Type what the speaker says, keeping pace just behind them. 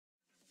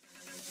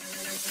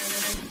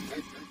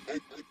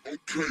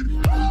Hey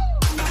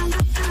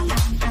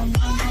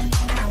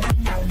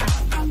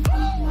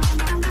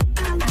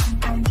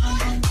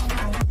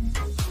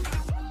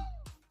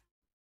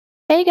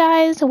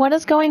guys, what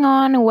is going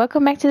on?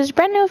 Welcome back to this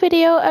brand new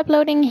video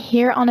uploading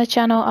here on the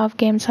channel of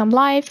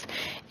gametimelive.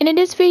 And in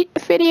this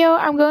video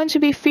I'm going to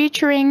be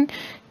featuring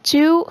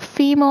two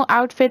female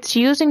outfits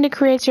using the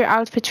creator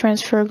outfit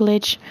transfer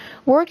glitch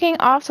working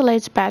off the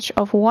latest patch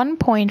of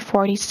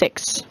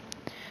 1.46.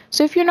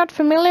 So if you're not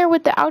familiar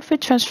with the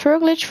outfit transfer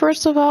glitch,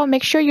 first of all,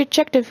 make sure you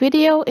check the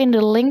video in the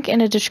link in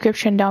the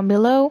description down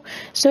below,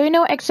 so you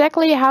know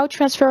exactly how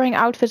transferring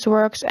outfits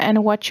works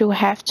and what you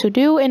have to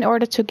do in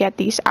order to get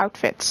these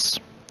outfits.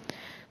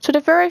 So the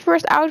very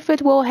first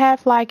outfit will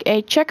have like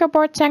a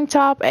checkerboard tank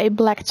top, a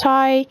black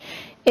tie,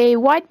 a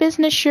white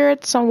business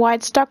shirt, some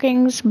white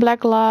stockings,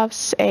 black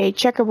gloves, a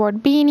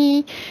checkerboard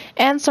beanie,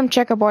 and some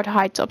checkerboard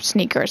high top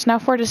sneakers. Now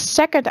for the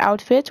second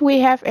outfit, we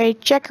have a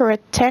checkered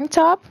tank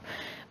top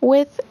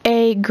with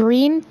a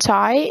green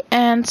tie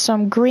and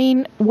some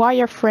green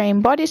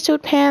wireframe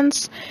bodysuit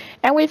pants,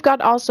 and we've got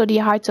also the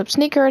high top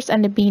sneakers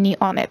and the beanie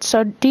on it.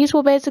 So these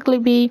will basically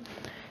be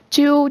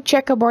two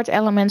checkerboard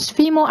elements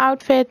female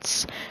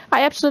outfits.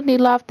 I absolutely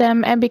love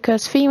them, and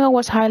because female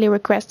was highly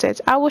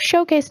requested, I will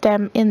showcase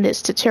them in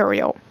this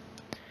tutorial.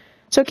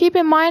 So keep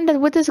in mind that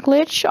with this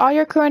glitch, all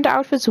your current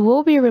outfits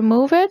will be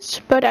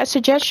removed, but I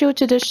suggest you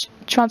to just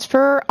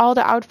transfer all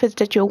the outfits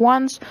that you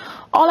want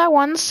all at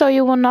once, so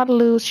you will not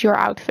lose your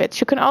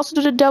outfits. You can also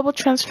do the double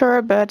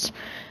transfer, but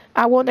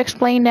I won't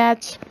explain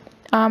that.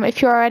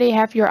 If you already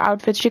have your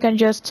outfits, you can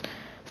just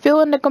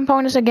fill in the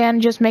components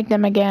again, just make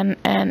them again,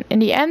 and in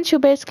the end you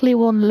basically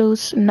will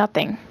lose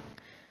nothing.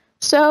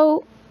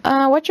 So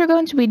what you're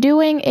going to be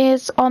doing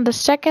is on the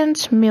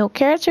second male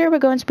character, we're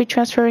going to be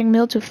transferring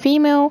male to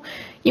female.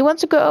 You want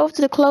to go over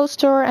to the clothes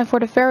store, and for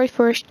the very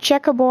first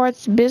checkerboard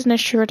business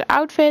shirt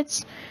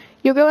outfits,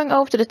 you're going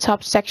over to the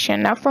top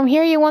section. Now from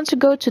here you want to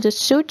go to the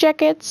suit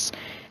jackets,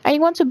 and you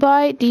want to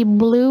buy the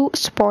blue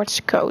sports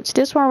coat,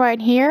 this one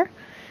right here,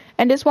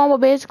 and this one will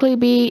basically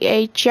be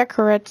a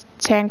checkered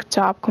tank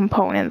top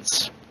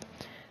components.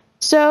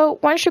 So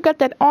once you got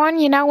that on,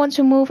 you now want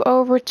to move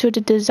over to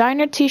the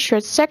designer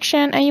t-shirt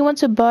section, and you want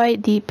to buy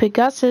the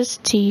Pegasus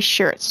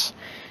t-shirts.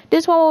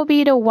 This one will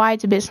be the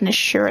white business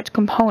shirt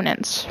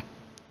components.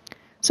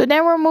 So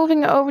then we're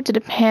moving over to the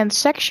pants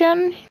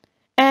section,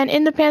 and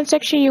in the pants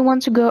section you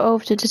want to go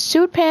over to the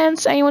suit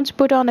pants, and you want to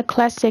put on the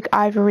classic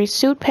ivory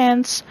suit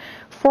pants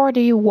for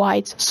the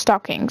white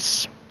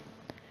stockings.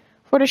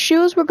 For the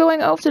shoes, we're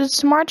going over to the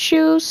smart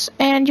shoes,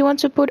 and you want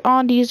to put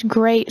on these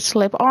gray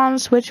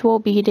slip-ons, which will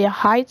be the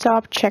high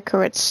top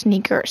checkered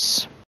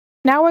sneakers.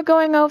 Now we're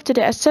going over to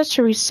the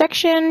accessories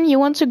section. You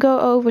want to go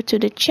over to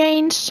the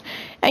chains,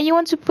 and you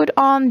want to put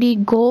on the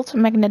gold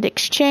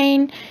magnetics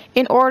chain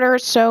in order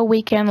so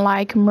we can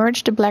like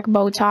merge the black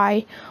bow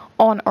tie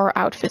on our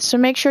outfit. So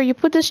make sure you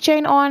put this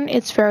chain on,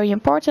 it's very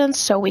important,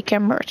 so we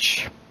can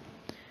merge.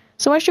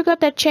 So once you got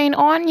that chain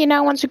on, you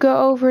now want to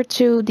go over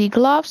to the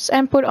gloves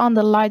and put on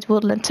the light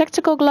woodland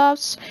tactical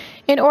gloves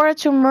in order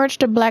to merge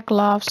the black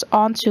gloves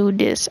onto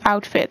this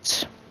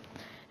outfit.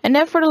 And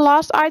then for the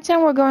last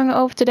item, we're going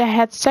over to the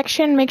hat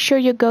section. Make sure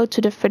you go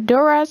to the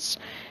fedoras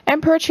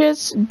and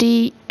purchase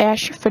the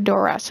ash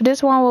fedora. So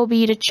this one will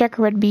be the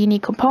checkered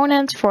beanie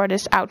component for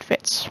this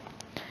outfit.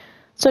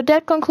 So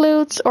that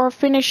concludes or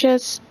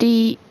finishes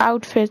the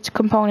outfit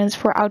components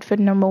for outfit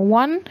number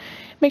 1.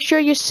 Make sure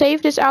you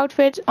save this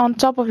outfit on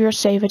top of your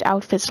saved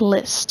outfits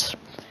list.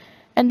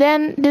 And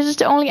then this is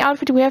the only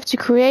outfit we have to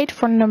create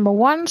for number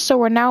 1, so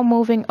we're now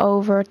moving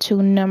over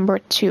to number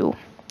 2.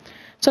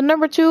 So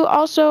number 2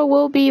 also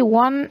will be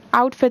one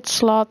outfit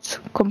slot,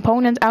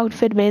 component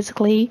outfit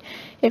basically,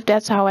 if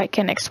that's how I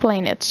can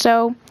explain it.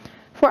 So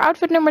for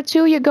outfit number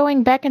 2, you're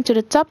going back into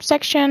the top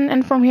section,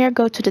 and from here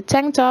go to the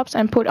tank tops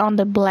and put on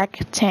the black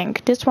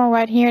tank. This one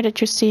right here that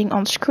you're seeing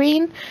on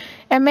screen.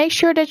 And make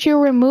sure that you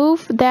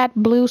remove that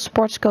blue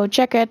sports coat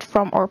jacket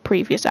from our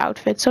previous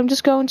outfit. So I'm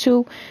just going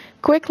to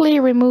quickly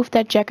remove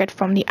that jacket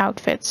from the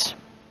outfits.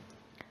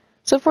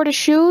 So for the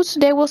shoes,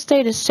 they will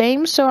stay the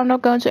same, so I'm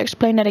not going to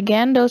explain that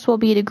again. Those will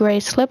be the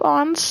gray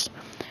slip-ons.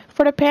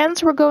 For the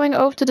pants, we're going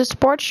over to the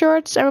sports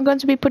shorts, and we're going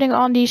to be putting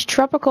on these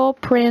tropical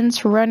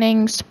prints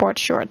running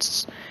sports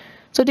shorts.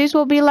 So these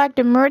will be like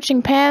the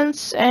merging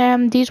pants,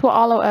 and these will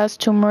allow us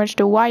to merge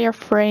the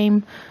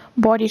wireframe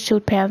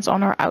bodysuit pants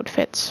on our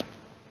outfits.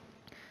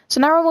 So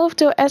now we'll move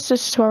to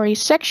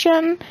accessories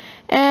section,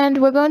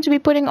 and we're going to be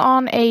putting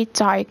on a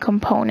tie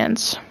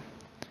component.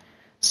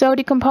 So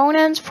the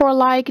components for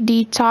like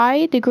the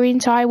tie, the green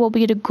tie, will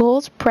be the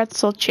gold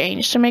pretzel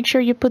chain. So make sure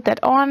you put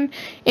that on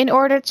in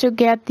order to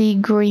get the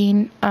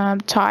green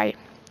tie.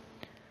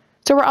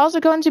 So we're also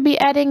going to be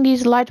adding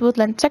these light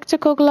woodland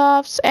tactical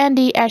gloves and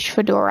the ash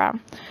fedora.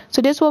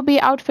 So this will be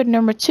outfit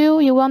number 2.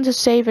 You want to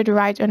save it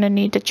right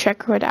underneath the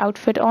checkered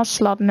outfit on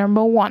slot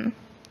number 1.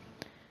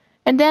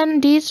 And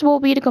then these will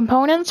be the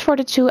components for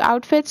the two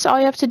outfits. All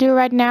you have to do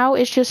right now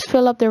is just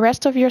fill up the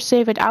rest of your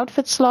Save It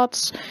outfit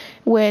slots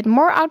with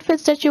more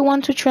outfits that you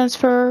want to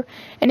transfer.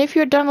 And if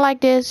you're done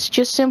like this,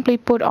 just simply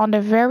put on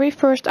the very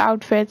first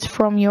outfit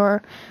from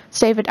your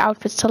Save It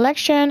outfit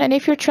selection. And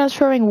if you're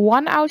transferring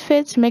one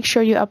outfit, make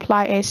sure you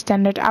apply a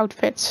standard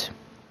outfit.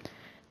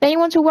 Then you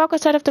want to walk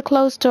outside of the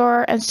closed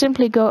door and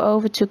simply go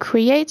over to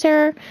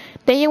Creator.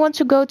 Then you want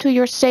to go to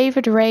your Save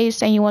It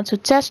race and you want to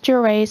test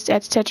your race,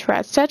 etc,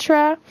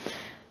 etc.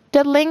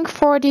 The link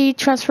for the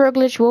transfer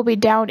glitch will be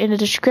down in the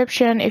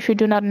description if you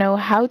do not know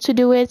how to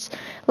do it.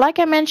 Like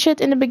I mentioned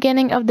in the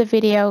beginning of the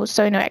video,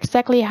 so you know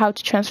exactly how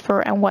to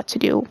transfer and what to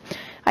do.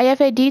 I have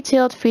a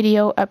detailed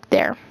video up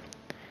there.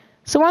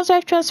 So once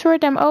I've transferred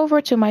them over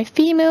to my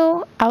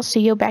female, I'll see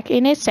you back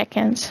in a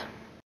second.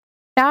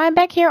 Now I'm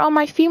back here on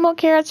my female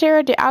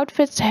character. The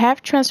outfits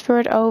have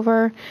transferred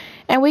over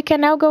and we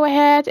can now go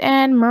ahead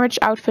and merge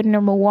outfit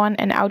number 1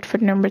 and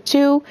outfit number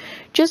 2.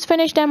 Just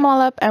finish them all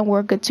up and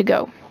we're good to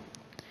go.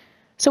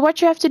 So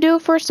what you have to do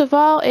first of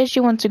all is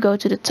you want to go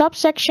to the top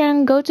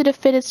section, go to the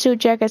fitted suit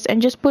jackets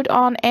and just put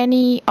on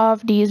any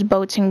of these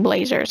boating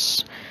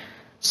blazers.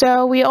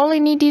 So we only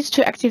need these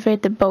to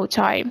activate the bow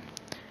tie.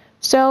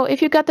 So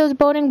if you got those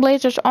boating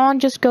blazers on,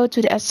 just go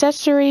to the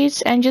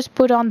accessories and just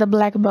put on the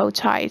black bow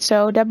tie.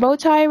 So that bow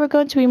tie, we're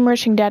going to be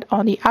merging that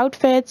on the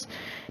outfit.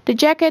 The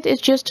jacket is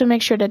just to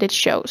make sure that it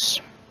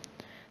shows.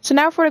 So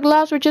now for the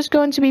gloves, we're just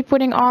going to be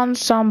putting on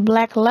some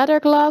black leather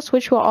gloves,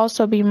 which will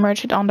also be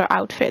merged on the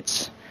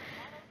outfits.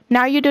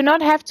 Now you do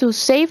not have to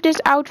save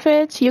this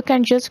outfit, you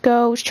can just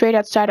go straight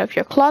outside of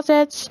your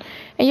closets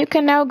and you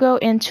can now go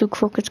into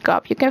Crooked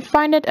Cop. You can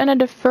find it under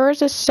the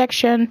first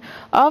section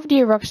of the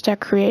Rockstar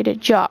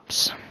created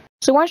jobs.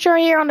 So once you're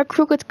here on the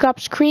Crooked Cop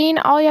screen,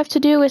 all you have to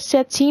do is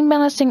set team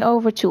balancing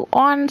over to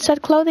on,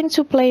 set clothing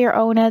to player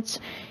own it,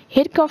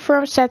 hit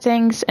confirm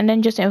settings and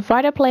then just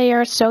invite a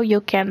player so you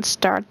can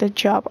start the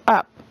job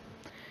up.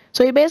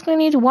 So you basically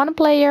need one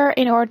player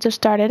in order to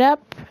start it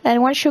up,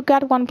 and once you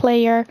got one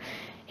player,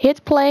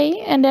 hit play,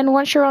 and then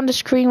once you're on the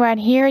screen right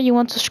here, you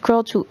want to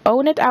scroll to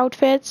Own It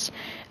Outfits,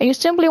 and you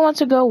simply want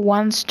to go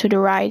once to the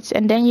right,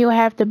 and then you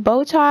have the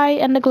bow tie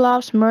and the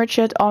gloves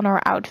merged on our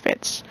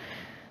outfits.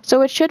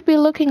 So it should be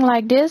looking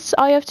like this.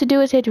 All you have to do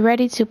is hit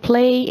ready to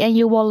play, and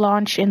you will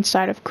launch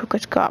inside of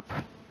Crooked Cop.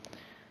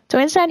 So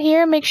inside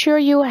here, make sure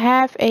you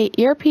have a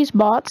earpiece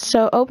bought,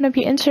 so open up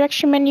your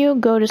interaction menu,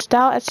 go to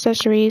Style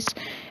Accessories,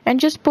 and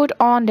just put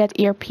on that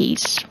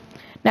earpiece.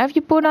 Now if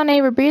you put on a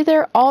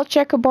rebreather, all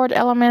checkerboard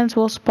elements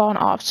will spawn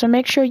off, so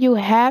make sure you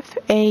have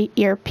a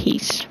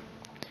earpiece.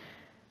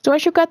 So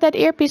once you got that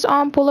earpiece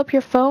on, pull up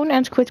your phone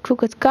and quit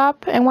Crooked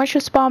Cop, and once you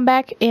spawn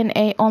back in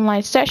a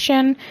online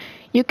session,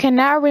 you can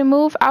now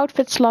remove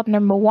outfit slot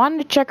number 1,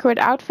 the checkered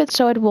outfit,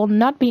 so it will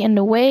not be in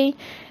the way,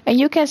 and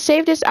you can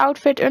save this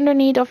outfit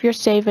underneath of your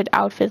Save It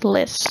outfit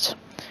list.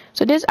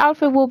 So this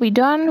outfit will be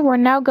done. We're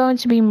now going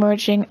to be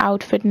merging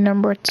outfit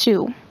number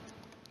 2.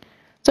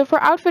 So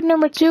for outfit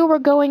number 2, we're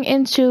going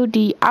into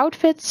the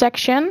outfit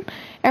section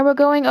and we're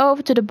going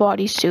over to the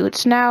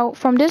bodysuits. Now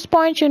from this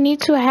point you need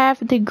to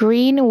have the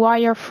green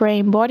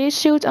wireframe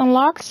bodysuit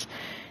unlocked.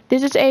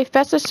 This is a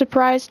Festive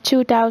Surprise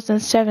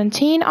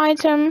 2017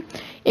 item.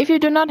 If you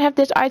do not have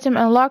this item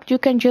unlocked, you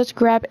can just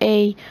grab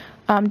a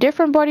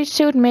different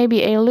bodysuit,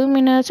 maybe a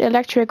luminous,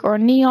 electric or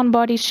neon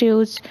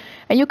bodysuit,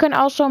 and you can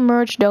also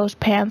merge those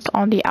pants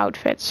on the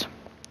outfits.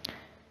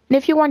 And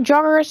if you want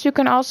joggers, you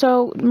can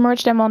also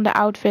merge them on the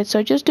outfit,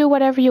 so just do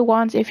whatever you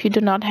want if you do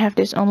not have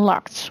this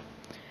unlocked.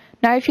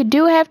 Now if you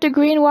do have the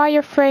green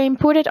wireframe,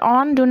 put it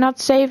on, do not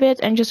save it,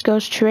 and just go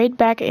straight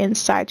back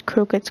inside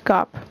Crooked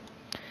Cop.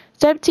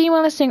 Set team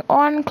listing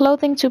on,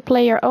 clothing to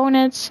player own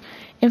it,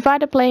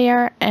 invite a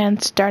player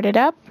and start it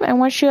up. And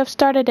once you have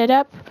started it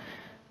up,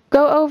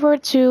 go over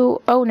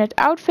to Own It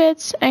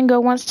Outfits and go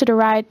once to the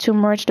right to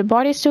merge the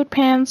bodysuit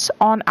pants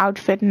on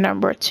outfit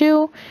number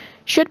 2.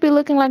 Should be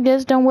looking like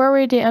this. Don't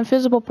worry, the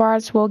invisible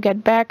parts will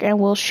get back and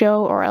will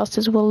show, or else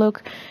this will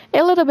look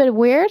a little bit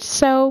weird.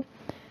 So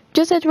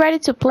just hit ready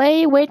to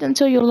play, wait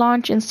until you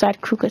launch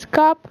inside Crooked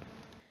Cop.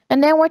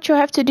 And then what you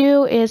have to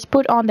do is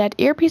put on that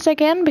earpiece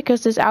again,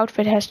 because this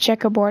outfit has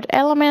checkerboard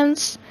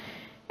elements.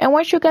 And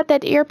once you got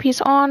that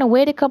earpiece on,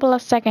 wait a couple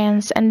of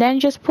seconds and then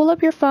just pull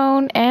up your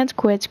phone and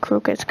quit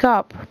Crooked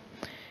Cop.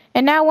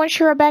 And now once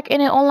you're back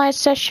in an online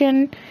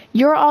session,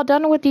 you're all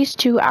done with these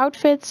two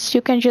outfits.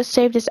 You can just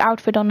save this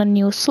outfit on a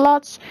new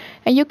slot,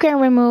 and you can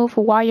remove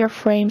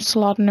wireframe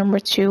slot number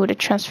 2, the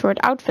transferred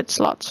outfit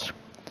slots.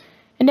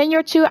 And then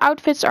your two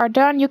outfits are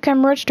done. You can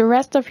merge the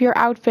rest of your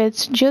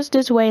outfits just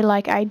this way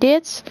like I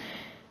did.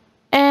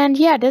 And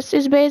yeah, this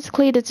is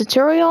basically the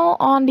tutorial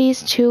on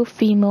these two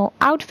female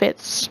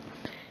outfits.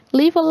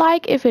 Leave a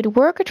like if it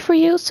worked for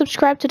you,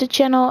 subscribe to the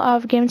channel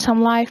of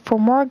gametimelive for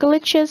more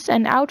glitches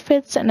and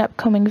outfits and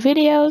upcoming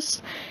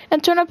videos,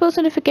 and turn on post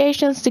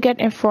notifications to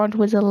get informed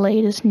with the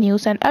latest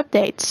news and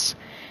updates.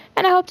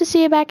 And I hope to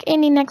see you back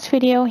in the next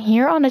video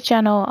here on the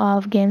channel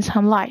of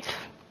gametimelive.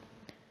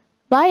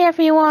 Bye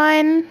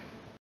everyone!